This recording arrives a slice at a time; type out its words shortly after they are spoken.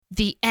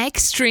the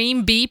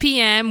Extreme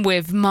BPM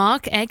with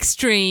Mark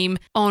Extreme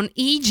on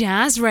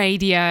eJazz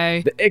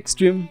Radio. The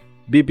Extreme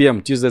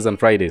BPM, Tuesdays and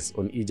Fridays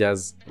on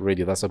eJazz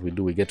Radio. That's what we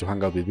do. We get to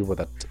hang out with people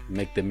that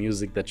make the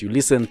music that you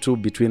listen to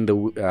between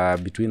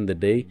the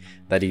day.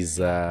 That is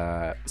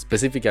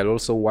specifically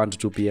also 1 to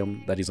 2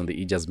 p.m. That is on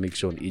the eJazz Mix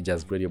Show on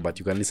eJazz Radio. But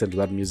you can listen to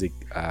that music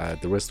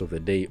the rest of the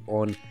day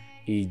on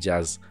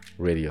eJazz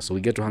Radio. So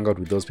we get to hang out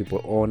with those people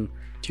on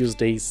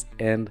Tuesdays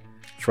and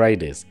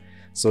Fridays.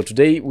 So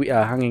today we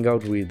are hanging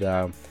out with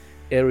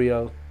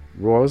ARIEL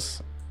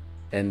ROSE,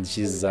 and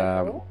she's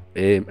a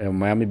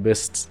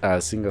Miami-based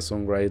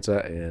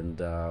singer-songwriter,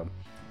 and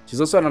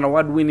she's also an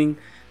award-winning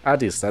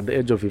artist at the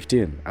age of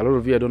 15. A lot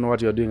of you, I don't know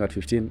what you're doing at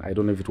 15. I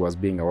don't know if it was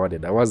being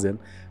awarded. I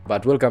wasn't.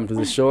 But welcome to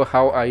the show.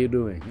 How are you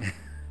doing?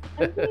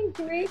 I'm doing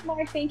great,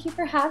 Mark. Thank you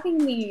for having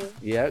me.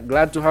 Yeah,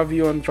 glad to have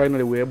you on.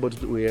 Finally, we're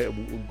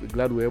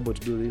glad we're able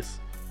to do this.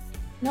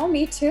 No,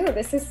 me too.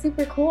 This is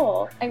super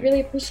cool. I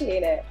really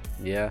appreciate it.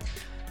 Yeah.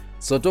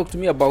 So talk to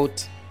me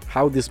about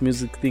how this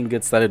music thing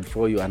gets started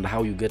for you and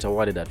how you get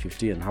awarded at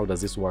 15. How does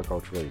this work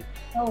out for you?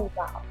 Oh,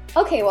 wow.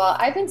 Okay, well,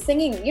 I've been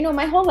singing,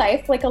 my whole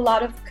life, like a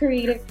lot of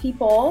creative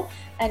people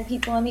and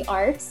people in the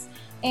arts.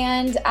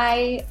 And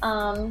I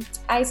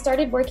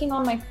started working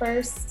on my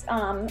first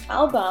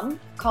album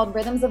called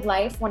Rhythms of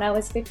Life when I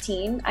was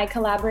 15. I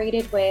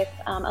collaborated with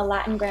a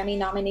Latin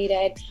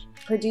Grammy-nominated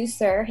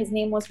producer. His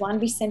name was Juan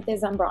Vicente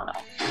Zambrano.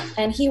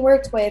 And he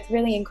worked with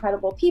really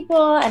incredible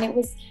people, and it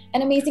was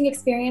an amazing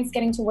experience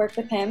getting to work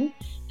with him.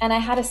 And I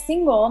had a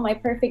single, My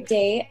Perfect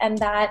Day, and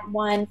that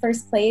won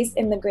first place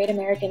in the Great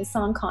American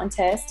Song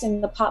Contest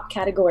in the pop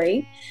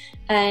category.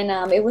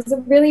 And it was a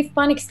really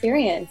fun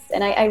experience,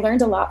 and I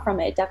learned a lot from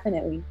it,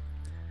 definitely.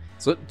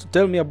 So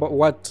tell me about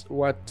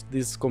what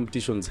these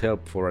competitions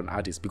help for an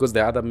artist, because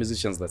there are other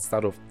musicians that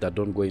start off that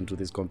don't go into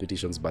these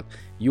competitions, but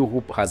you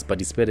who has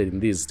participated in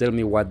these, tell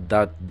me what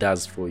that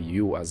does for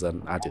you as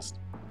an artist.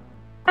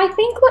 I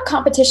think what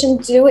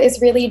competitions do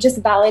is really just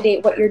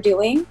validate what you're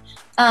doing,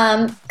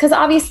 because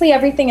obviously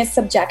everything is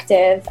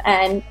subjective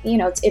and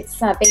it's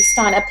based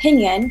on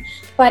opinion,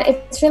 but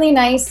it's really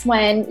nice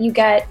when you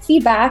get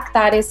feedback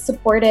that is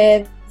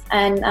supportive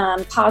and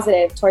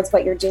positive towards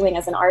what you're doing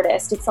as an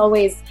artist. It's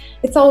always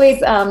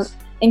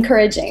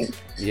encouraging.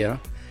 Yeah.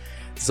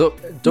 So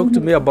talk to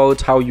me about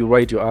how you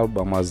write your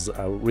album as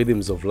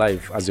Rhythms of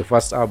Life, as your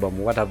first album.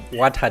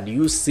 What had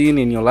you seen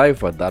in your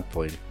life at that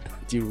point?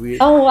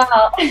 Oh,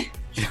 wow.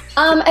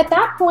 At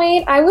that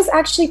point, I was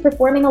actually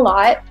performing a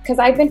lot because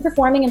I've been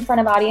performing in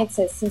front of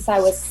audiences since I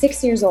was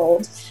 6 years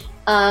old.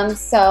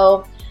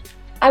 So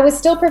I was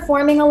still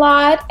performing a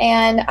lot,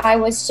 and I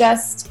was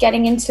just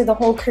getting into the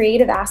whole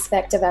creative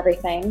aspect of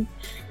everything.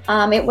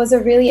 It was a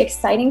really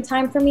exciting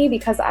time for me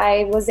because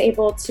I was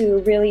able to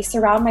really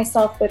surround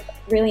myself with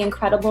really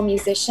incredible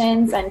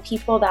musicians and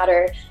people that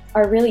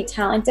are really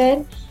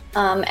talented.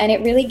 And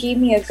it really gave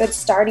me a good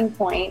starting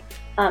point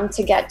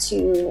to get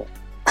to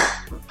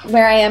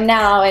where I am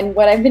now and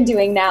what I've been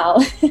doing now.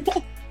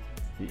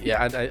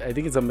 Yeah, I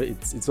think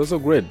it's also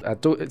great.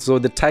 So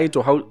the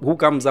title, who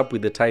comes up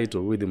with the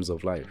title Rhythms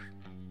of Life?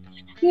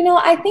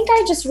 I think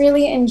I just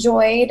really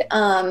enjoyed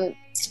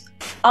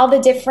all the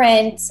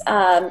different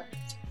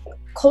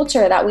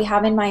culture that we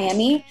have in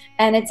Miami,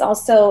 and it's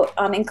also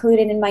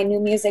included in my new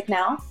music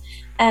now.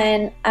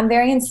 And I'm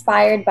very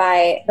inspired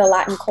by the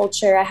Latin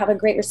culture. I have a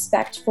great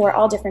respect for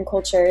all different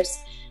cultures.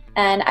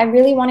 And I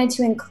really wanted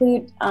to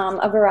include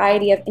a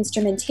variety of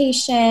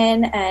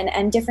instrumentation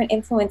and different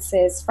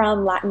influences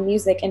from Latin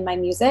music in my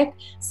music.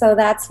 So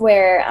that's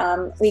where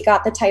we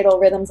got the title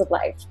Rhythms of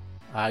Life.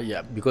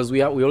 Yeah, because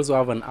we also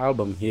have an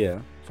album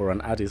here for an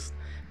artist,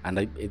 and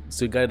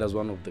it's regarded as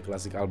one of the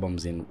classic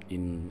albums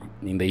in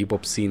the hip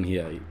hop scene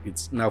here.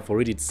 It's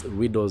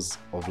Rhythms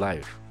of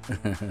Life.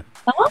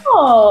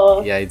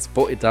 Oh. Yeah,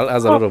 it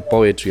has a lot of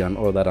poetry and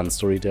all that, and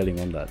storytelling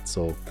on that.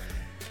 So.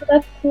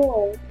 That's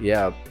cool.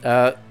 Yeah.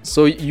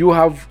 So you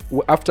have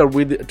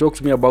talk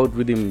to me about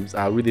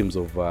Rhythms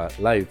of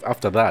Life.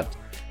 After that,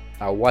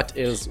 what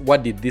else?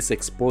 What did this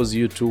expose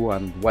you to,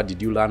 and what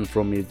did you learn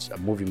from it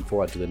moving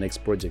forward to the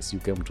next projects you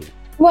came to?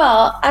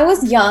 Well, I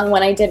was young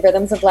when I did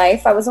Rhythms of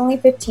Life. I was only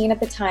 15 at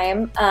the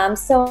time.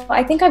 So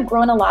I think I've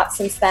grown a lot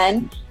since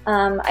then.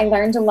 I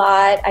learned a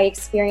lot. I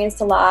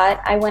experienced a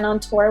lot. I went on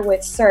tour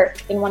with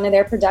Cirque in one of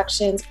their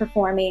productions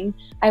performing.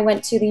 I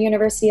went to the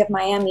University of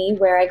Miami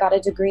where I got a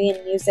degree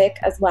in music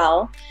as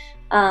well.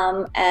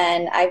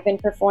 And I've been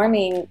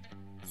performing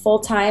full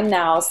time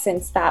now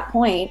since that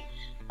point.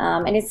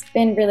 And it's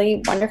been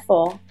really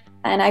wonderful.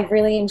 And I've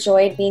really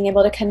enjoyed being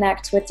able to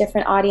connect with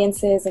different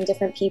audiences and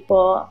different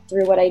people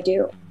through what I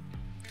do.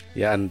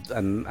 Yeah,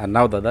 and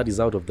now that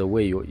is out of the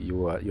way,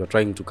 you're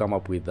trying to come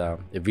up with a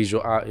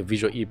visual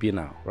EP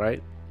now,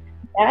 right?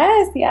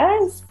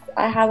 Yes.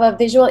 I have a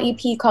visual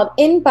EP called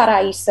In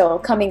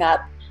Paraíso coming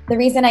up. The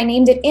reason I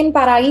named it In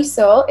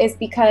Paraíso is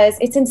because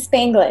it's in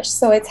Spanglish,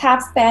 so it's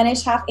half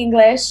Spanish, half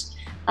English.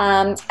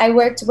 I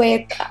worked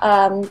with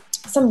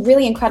some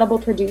really incredible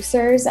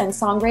producers and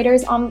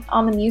songwriters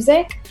on the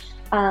music.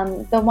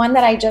 The one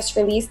that I just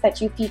released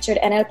that you featured,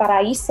 En El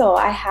Paraíso,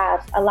 I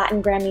have a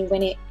Latin Grammy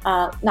winning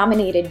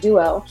nominated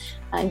duo,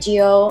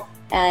 Gio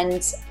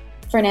and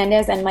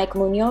Fernandez and Mike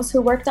Munoz,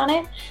 who worked on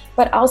it.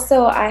 But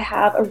also I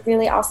have a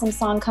really awesome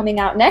song coming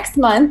out next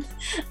month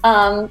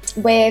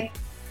with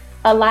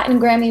a Latin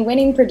Grammy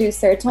winning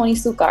producer, Tony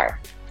Sucar,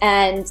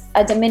 and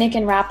a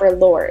Dominican rapper,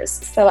 Lors.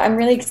 So I'm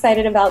really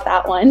excited about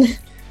that one.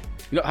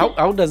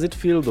 How does it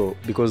feel though?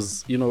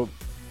 Because you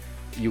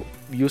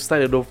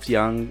started off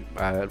young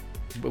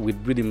with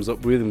rhythms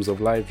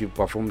of life. You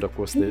performed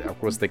across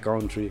the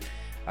country,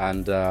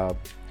 and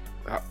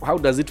how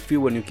does it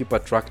feel when you keep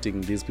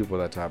attracting these people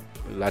that are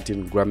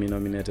Latin Grammy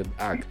nominated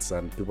acts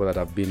and people that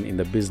have been in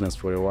the business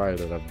for a while,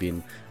 that have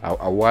been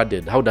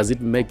awarded? How does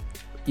it make,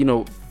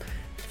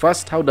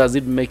 first, how does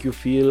it make you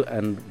feel,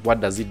 and what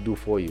does it do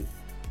for you?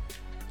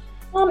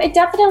 It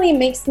definitely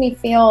makes me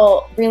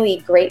feel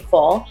really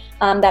grateful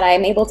that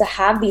I'm able to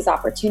have these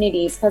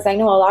opportunities, because I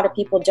know a lot of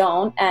people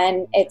don't,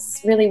 and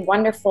it's really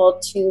wonderful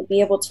to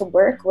be able to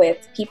work with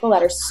people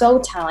that are so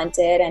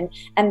talented, and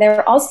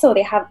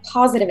they have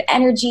positive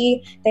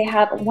energy, they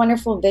have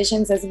wonderful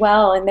visions as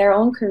well in their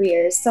own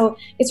careers. So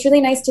it's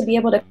really nice to be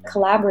able to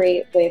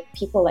collaborate with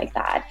people like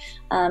that,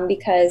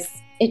 because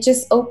it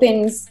just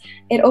opens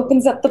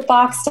up the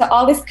box to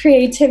all this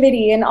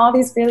creativity and all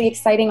these really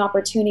exciting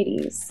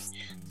opportunities.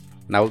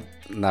 Now,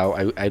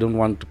 I don't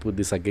want to put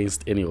this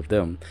against any of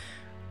them.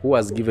 Who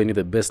has given you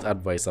the best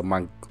advice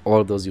among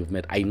all those you've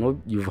met? I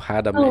know you've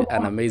had an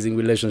amazing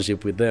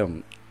relationship with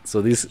them,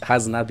 so this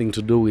has nothing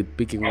to do with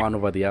picking one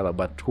over the other,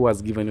 but who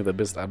has given you the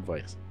best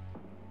advice?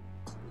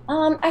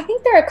 I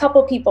think there are a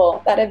couple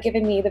people that have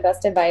given me the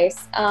best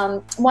advice.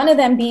 One of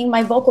them being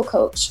my vocal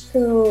coach,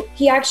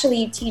 he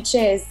actually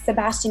teaches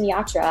Sebastian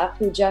Yatra,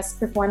 who just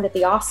performed at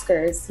the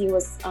Oscars. He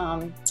was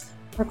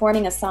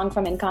performing a song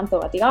from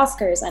Encanto at the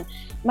Oscars, and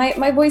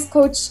my voice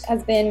coach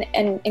has been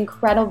an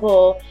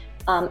incredible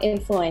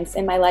influence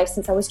in my life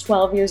since I was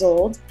 12 years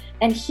old,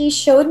 and he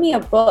showed me a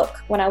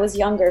book when I was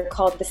younger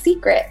called The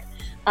Secret.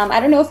 I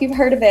don't know if you've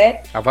heard of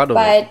it. I've heard of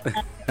it.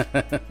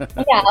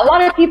 Yeah, a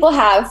lot of people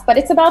have, but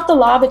it's about the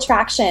law of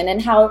attraction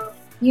and how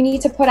you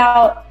need to put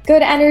out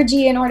good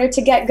energy in order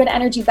to get good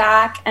energy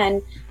back,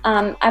 and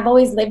I've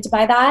always lived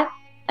by that.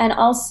 And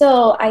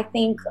also, I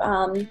think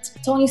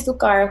Tony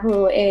Sucar,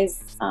 who is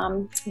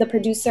the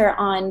producer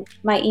on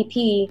my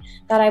EP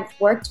that I've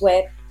worked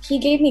with, he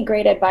gave me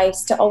great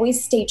advice to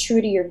always stay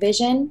true to your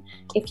vision.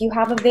 If you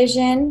have a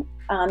vision,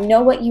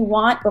 know what you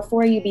want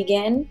before you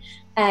begin,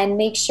 and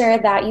make sure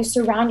that you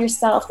surround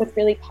yourself with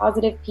really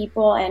positive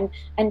people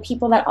and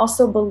people that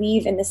also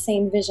believe in the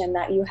same vision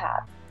that you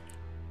have.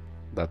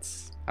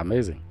 That's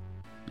amazing.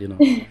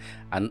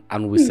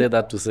 And we say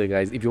that to say,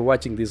 guys, if you're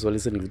watching this or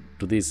listening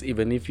to this,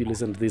 even if you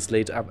listen to this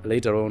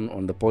later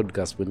on the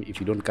podcast, if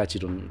you don't catch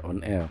it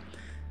on air,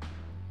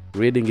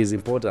 reading is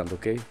important.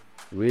 Okay,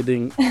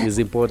 reading is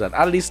important.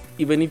 At least,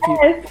 even if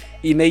you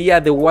in a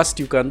year, the worst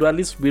you can do, at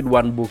least read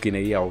one book in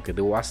a year. Okay,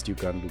 the worst you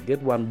can do,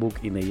 get one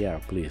book in a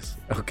year, please.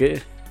 Okay.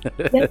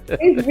 Yes,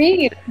 please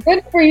read.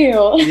 Good for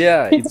you.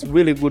 Yeah, it's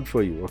really good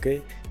for you.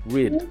 Okay,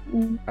 read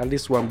at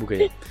least one book a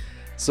year.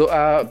 So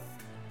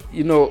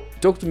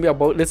talk to me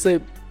about, let's say,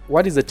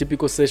 what is a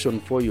typical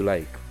session for you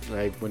like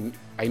when,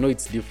 I know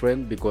it's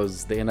different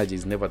because the energy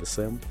is never the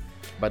same,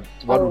 but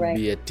what would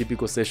be a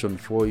typical session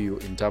for you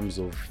in terms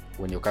of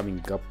when you're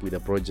coming up with a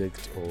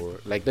project?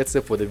 Or like, let's say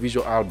for the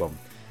visual album,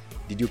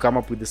 did you come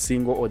up with the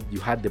single, or you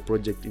had the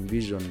project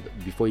envisioned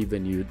before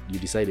even you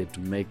decided to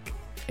make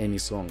any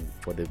song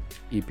for the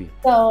EP?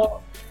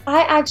 So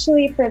I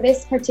actually, for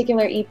this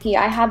particular EP,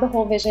 I had the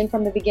whole vision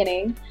from the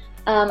beginning.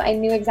 I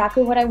knew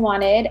exactly what I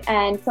wanted,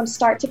 and from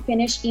start to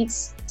finish,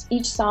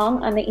 each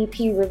song on the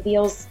EP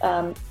reveals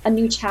a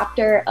new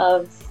chapter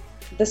of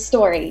the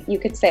story, you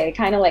could say,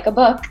 kind of like a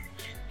book.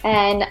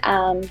 And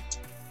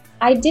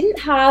I didn't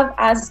have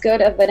as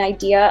good of an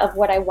idea of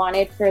what I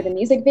wanted for the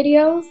music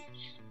videos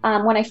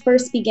when I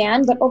first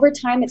began, but over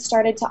time it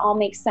started to all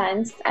make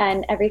sense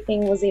and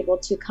everything was able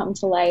to come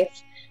to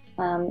life.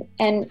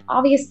 And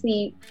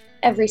obviously,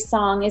 every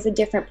song is a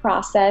different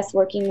process,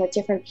 working with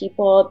different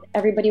people.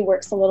 Everybody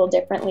works a little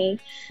differently.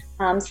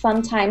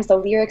 Sometimes the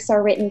lyrics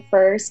are written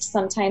first,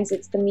 sometimes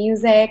it's the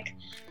music,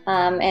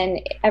 and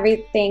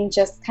everything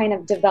just kind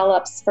of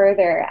develops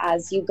further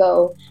as you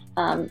go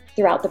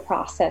throughout the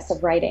process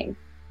of writing.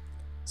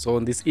 So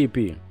on this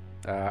EP,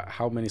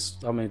 how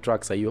many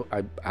tracks are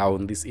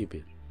on this EP?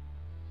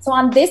 So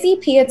on this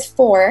EP, it's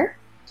 4,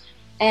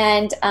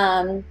 and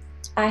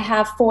I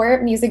have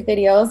 4 music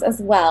videos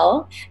as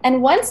well.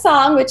 And one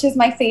song, which is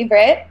my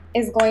favorite,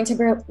 is going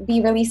to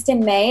be released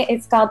in May.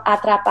 It's called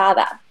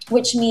Atrapada,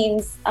 which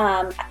means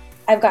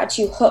I've got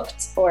you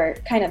hooked or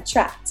kind of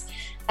trapped.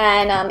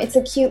 And it's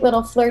a cute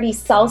little flirty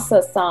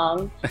salsa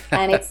song,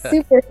 and it's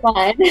super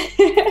fun.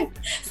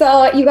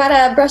 So you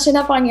gotta brushing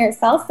up on your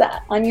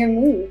salsa, on your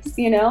moves,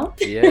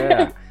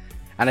 Yeah.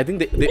 And I think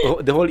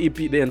the whole EP,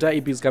 the entire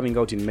EP is coming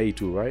out in May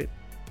too, right?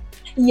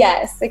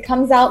 Yes, it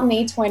comes out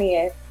May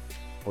 20th.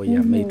 Oh yeah,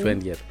 May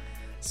 20th.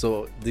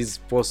 So these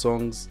 4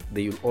 songs,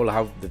 they all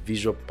have the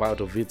visual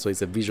part of it. So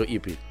it's a visual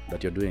EP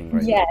that you're doing,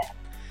 right? Yeah.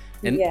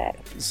 And Yeah.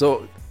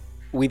 so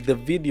with the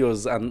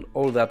videos and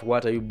all that,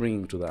 what are you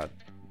bringing to that?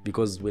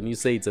 Because when you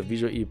say it's a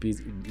visual EP,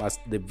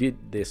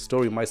 the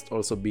story must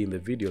also be in the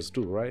videos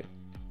too, right?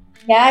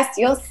 Yes,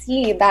 you'll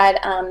see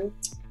that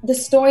the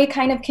story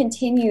kind of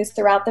continues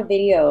throughout the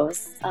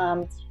videos.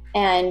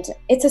 And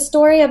it's a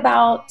story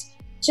about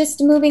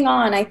just moving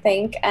on, I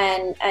think,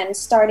 and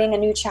starting a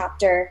new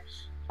chapter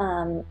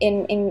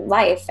in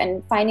life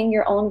and finding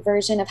your own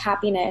version of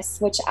happiness,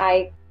 which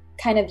I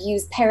kind of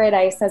use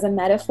paradise as a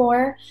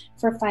metaphor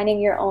for finding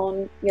your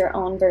own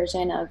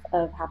version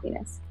of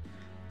happiness.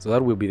 So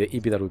that will be the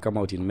EP that will come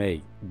out in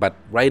May. But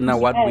right now,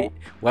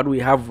 what we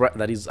have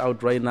that is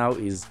out right now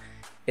is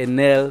En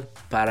el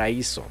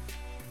Paraíso.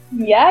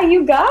 Yeah,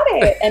 you got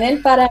it. En el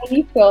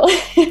Paraíso.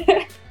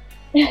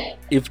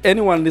 If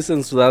anyone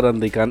listens to that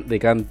and they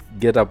can't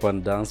get up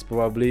and dance,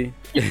 probably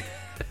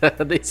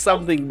there's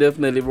something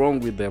definitely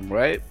wrong with them,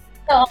 right?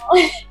 Oh,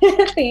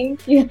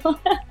 thank you.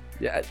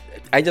 Yeah,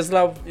 I just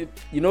love it.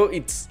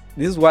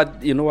 This is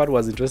what what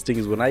was interesting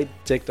is when I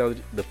checked out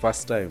the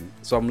first time.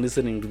 So I'm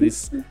listening to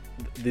this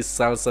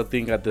salsa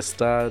thing at the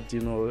start,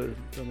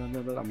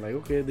 I'm like,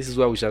 okay, this is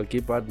what we shall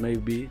keep at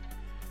maybe.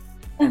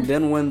 And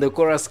then when the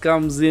chorus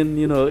comes in,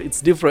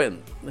 it's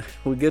different.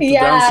 We get to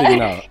dancing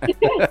now.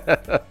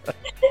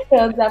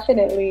 So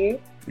definitely.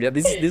 Yeah,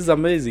 this is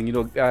amazing.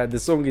 The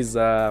song is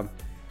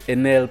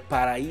En el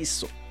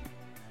Paraíso.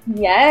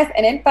 Yes,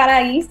 En el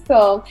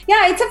Paraíso.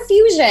 Yeah, it's a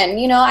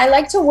fusion. I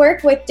like to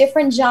work with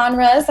different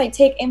genres. I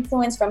take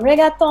influence from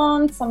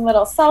reggaeton, some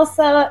little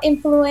salsa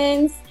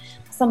influence,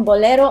 some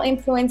bolero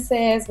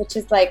influences, which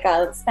is like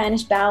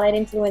Spanish ballad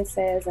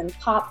influences and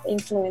pop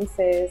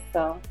influences.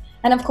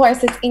 And of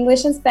course, it's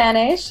English and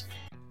Spanish.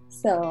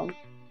 So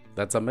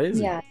that's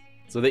amazing. Yeah.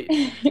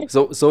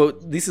 So so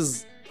this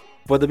is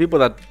for the people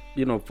that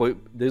for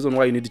the reason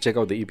why you need to check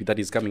out the EP that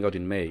is coming out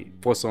in May.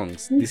 4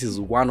 songs. Mm-hmm. This is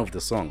one of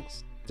the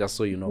songs. Just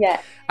so you know.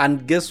 Yeah.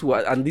 And guess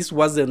what? And this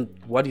wasn't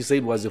what you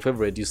said was your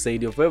favorite. You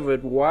said your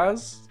favorite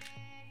was?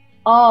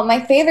 Oh,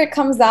 my favorite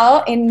comes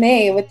out in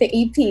May with the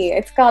EP.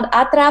 It's called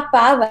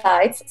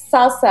Atrapada. It's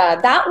salsa.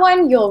 That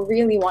one you'll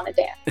really want to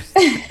dance.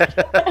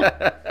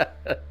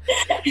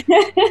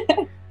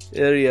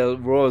 Ariel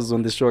Rose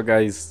on the show,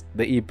 guys.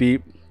 The EP.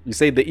 You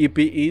say the EP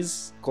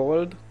is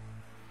called?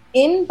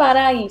 In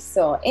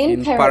Paraíso.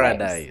 In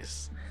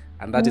Paradise.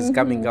 And that is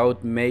coming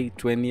out May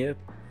 20th.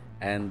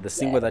 And the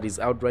single that is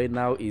out right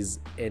now is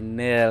En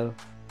el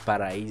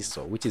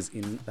Paraíso, which is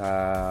in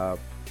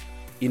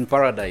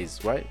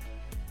paradise, right?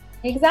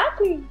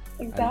 Exactly.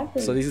 And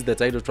so this is the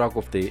title track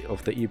of the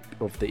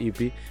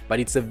EP, but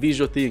it's a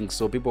visual thing,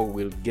 so people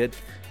will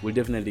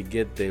definitely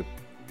get the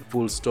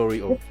full story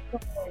of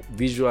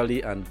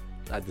visually and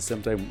at the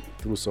same time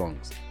through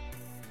songs.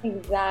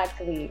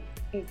 Exactly.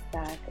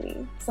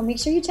 So make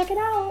sure you check it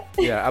out.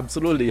 Yeah,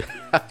 absolutely. You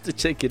have to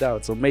check it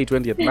out. So May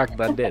 20th, mark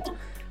that date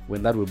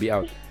when that will be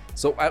out.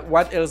 So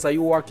what else are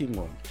you working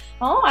on?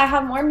 Oh, I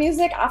have more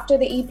music after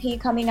the EP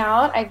coming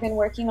out. I've been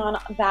working on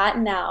that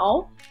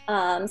now.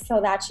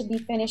 So that should be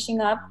finishing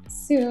up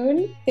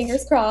soon.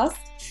 Fingers crossed.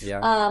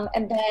 Yeah.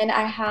 And then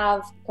I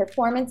have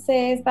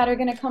performances that are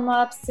going to come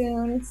up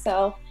soon.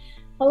 So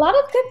a lot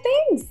of good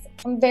things.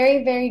 I'm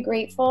very, very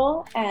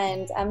grateful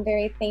and I'm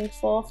very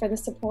thankful for the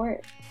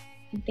support.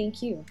 And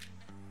thank you.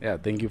 Yeah,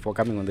 thank you for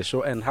coming on the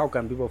show. And how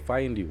can people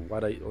find you?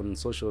 What are you on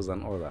socials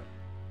and all that?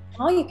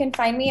 Oh, you can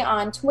find me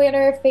on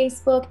Twitter,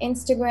 Facebook,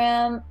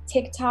 Instagram,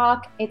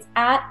 TikTok. It's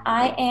at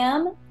I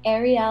am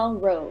ARIEL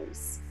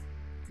Rose.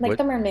 Like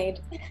the mermaid.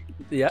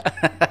 Yeah.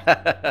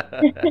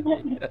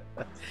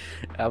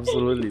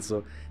 Absolutely.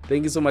 So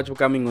thank you so much for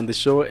coming on the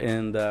show.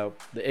 And the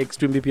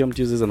Extreme BPM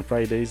Tuesdays and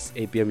Fridays,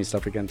 8 p.m. East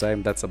African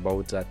time. That's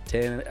about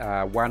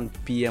 1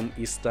 p.m.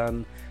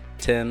 Eastern,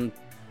 10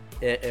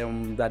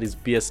 a.m. that is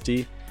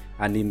PST.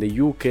 And in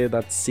the UK,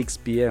 that's 6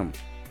 p.m.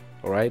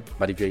 All right,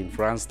 but if you're in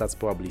France, that's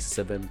probably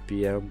 7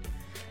 p.m.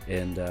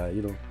 And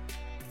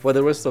for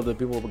the rest of the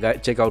people,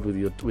 check out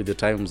with the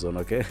time zone,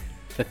 okay?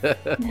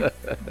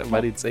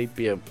 But it's 8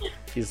 p.m.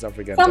 East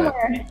African time.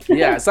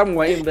 Yeah,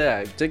 somewhere in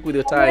there. Check with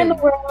your time. In the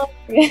world.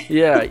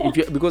 Yeah,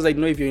 because I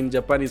know if you're in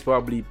Japan, it's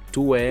probably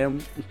 2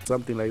 a.m.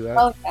 something like that.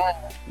 Oh, God.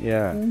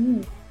 Yeah.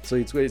 Mm-hmm. So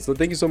it's great. So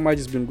thank you so much.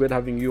 It's been great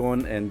having you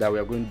on, and we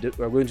are going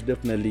to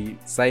definitely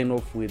sign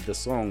off with the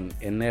song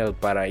En el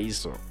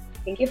Paraíso.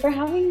 Thank you for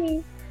having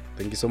me.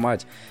 Thank you so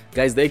much,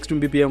 guys. The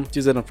Extreme BPM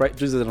Tuesdays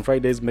and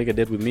Fridays, make a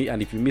date with me.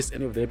 And if you missed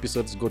any of the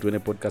episodes, go to any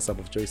podcast app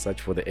of choice, search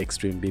for the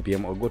Extreme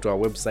BPM, or go to our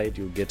website.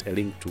 You'll get a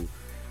link to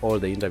all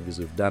the interviews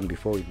we've done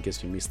before, in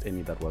case you missed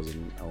any that was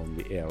on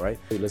the air. Right?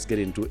 So let's get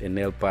into En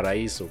el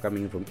Paraíso,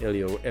 coming from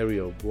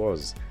ARIEL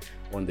Rose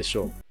on the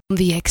show.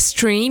 The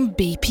Extreme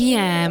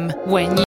BPM, when